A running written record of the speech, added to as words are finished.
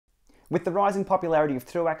With the rising popularity of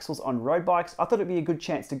thru axles on road bikes, I thought it'd be a good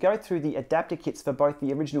chance to go through the adapter kits for both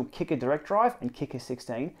the original Kickr direct drive and Kickr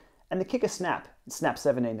 16 and the Kickr SNAP, SNAP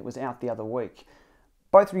 17 that was out the other week.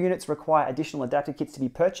 Both units require additional adapter kits to be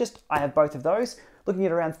purchased. I have both of those, looking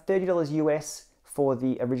at around $30 US for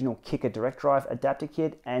the original Kickr direct drive adapter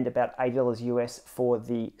kit and about $80 US for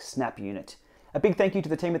the SNAP unit. A big thank you to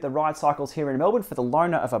the team at the Ride Cycles here in Melbourne for the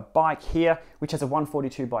loaner of a bike here, which has a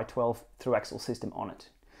 142x12 thru axle system on it.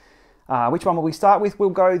 Which one will we start with? We'll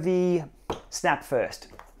go the SNAP first.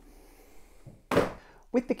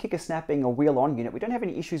 With the Kickr SNAP being a wheel-on unit, we don't have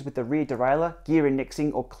any issues with the rear derailleur, gear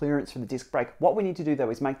indexing, or clearance from the disc brake. What we need to do though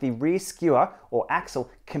is make the rear skewer or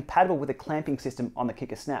axle compatible with the clamping system on the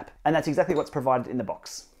Kickr SNAP. And that's exactly what's provided in the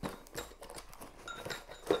box.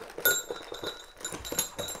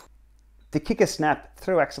 The Kickr SNAP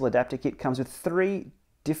Thru Axle Adapter kit comes with 3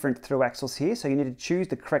 different thru axles here, so you need to choose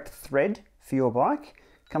the correct thread for your bike.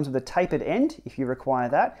 Comes with a tapered end if you require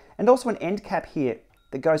that, and also an end cap here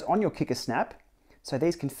that goes on your Kickr SNAP, so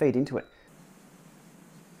these can feed into it.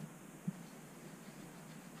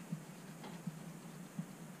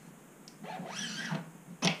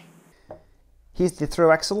 Here's the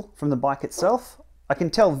thru axle from the bike itself. I can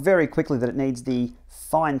tell very quickly that it needs the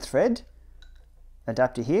fine thread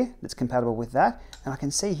adapter here that's compatible with that, and I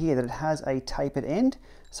can see here that it has a tapered end,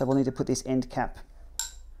 so we'll need to put this end cap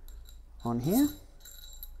on here.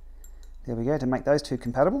 There we go, to make those two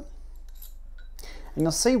compatible. And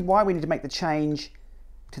you'll see why we need to make the change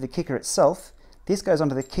to the Kickr itself. This goes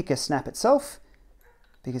onto the Kickr SNAP itself,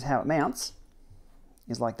 because how it mounts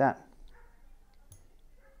is like that.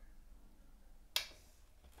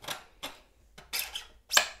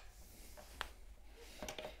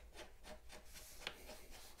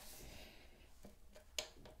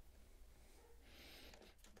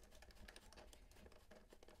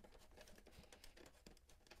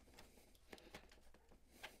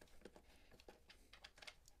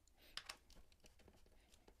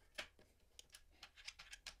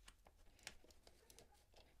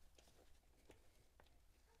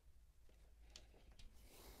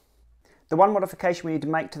 The one modification we need to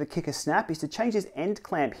make to the Kickr SNAP is to change this end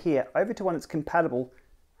clamp here over to one that's compatible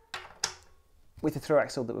with the thru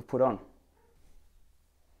axle that we've put on.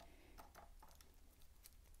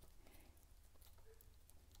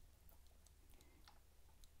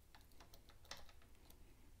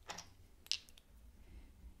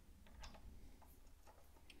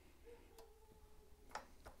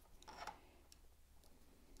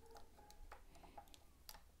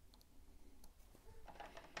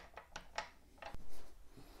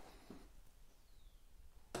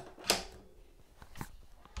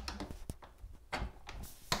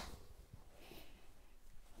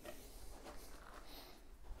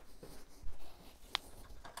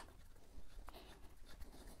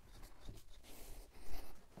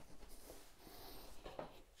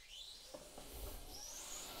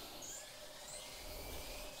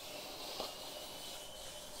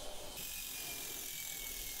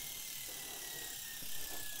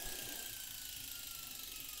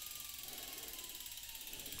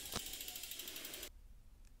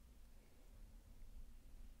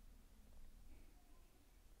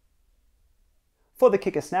 For the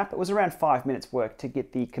Kickr SNAP, it was around 5 minutes work to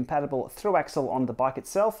get the compatible thru axle on the bike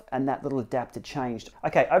itself and that little adapter changed.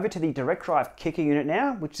 Okay, over to the direct drive Kickr unit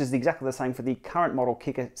now, which is exactly the same for the current model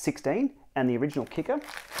Kickr 16 and the original Kickr.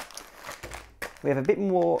 We have a bit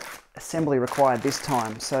more assembly required this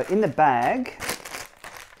time. So in the bag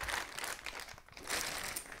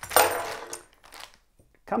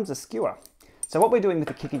comes a skewer. So what we're doing with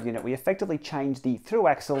the Kickr unit, we effectively change the thru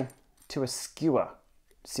axle to a skewer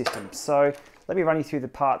system. So let me run you through the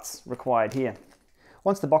parts required here.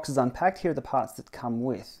 Once the box is unpacked, here are the parts that come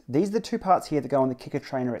with. These are the 2 parts here that go on the Kickr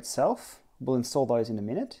trainer itself. We'll install those in a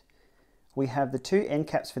minute. We have the 2 end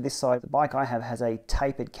caps for this side. The bike I have has a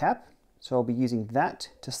tapered cap, so I'll be using that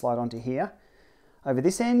to slide onto here. Over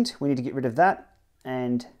this end, we need to get rid of that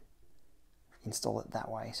and install it that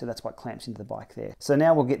way. So that's what clamps into the bike there. So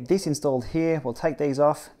now we'll get this installed here. We'll take these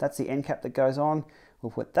off. That's the end cap that goes on.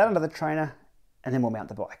 We'll put that under the trainer and then we'll mount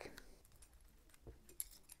the bike.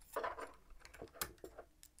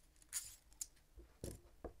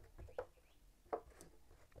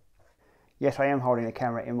 Yes, I am holding the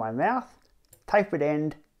camera in my mouth. Tapered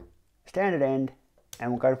end, standard end, and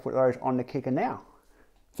we'll go to put those on the Kickr now.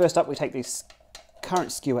 First up, we take this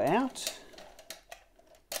current skewer out.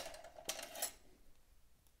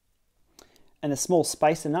 And a small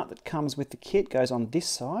spacer nut that comes with the kit goes on this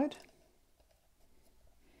side.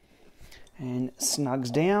 And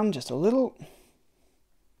snugs down just a little.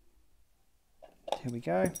 Here we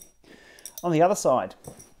go. On the other side,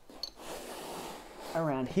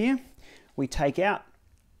 around here, we take out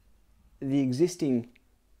the existing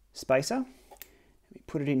spacer. We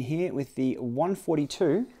put it in here with the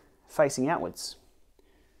 142 facing outwards.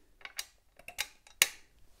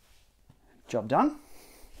 Job done.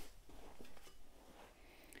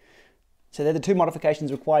 So they're the two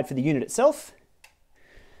modifications required for the unit itself.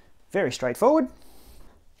 Very straightforward.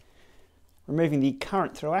 Removing the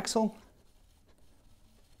current through axle.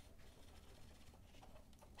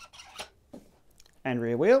 And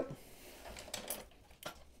rear wheel.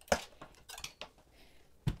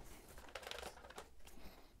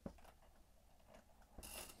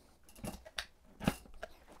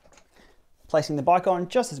 Placing the bike on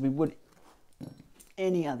just as we would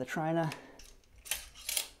any other trainer.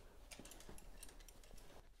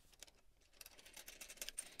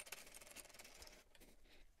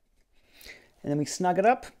 And then we snug it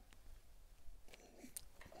up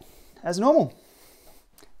as normal.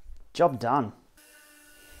 Job done.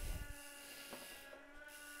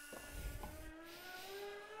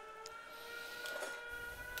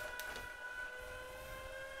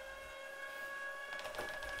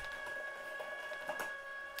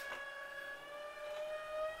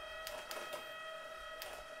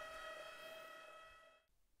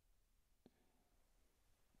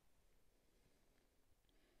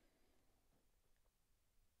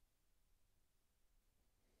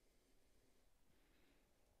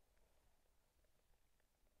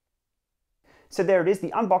 So there it is,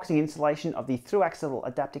 the unboxing installation of the Thru Axle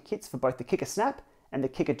Adapter kits for both the Kickr SNAP and the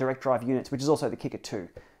Kickr direct drive units, which is also the Kickr 2.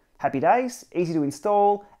 Happy days, easy to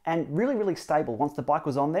install, and really, really stable. Once the bike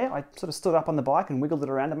was on there, I sort of stood up on the bike and wiggled it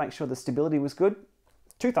around to make sure the stability was good.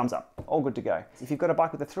 2 thumbs up, all good to go. If you've got a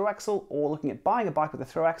bike with a through axle or looking at buying a bike with a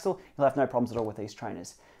through axle, you'll have no problems at all with these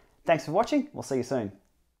trainers. Thanks for watching, we'll see you soon.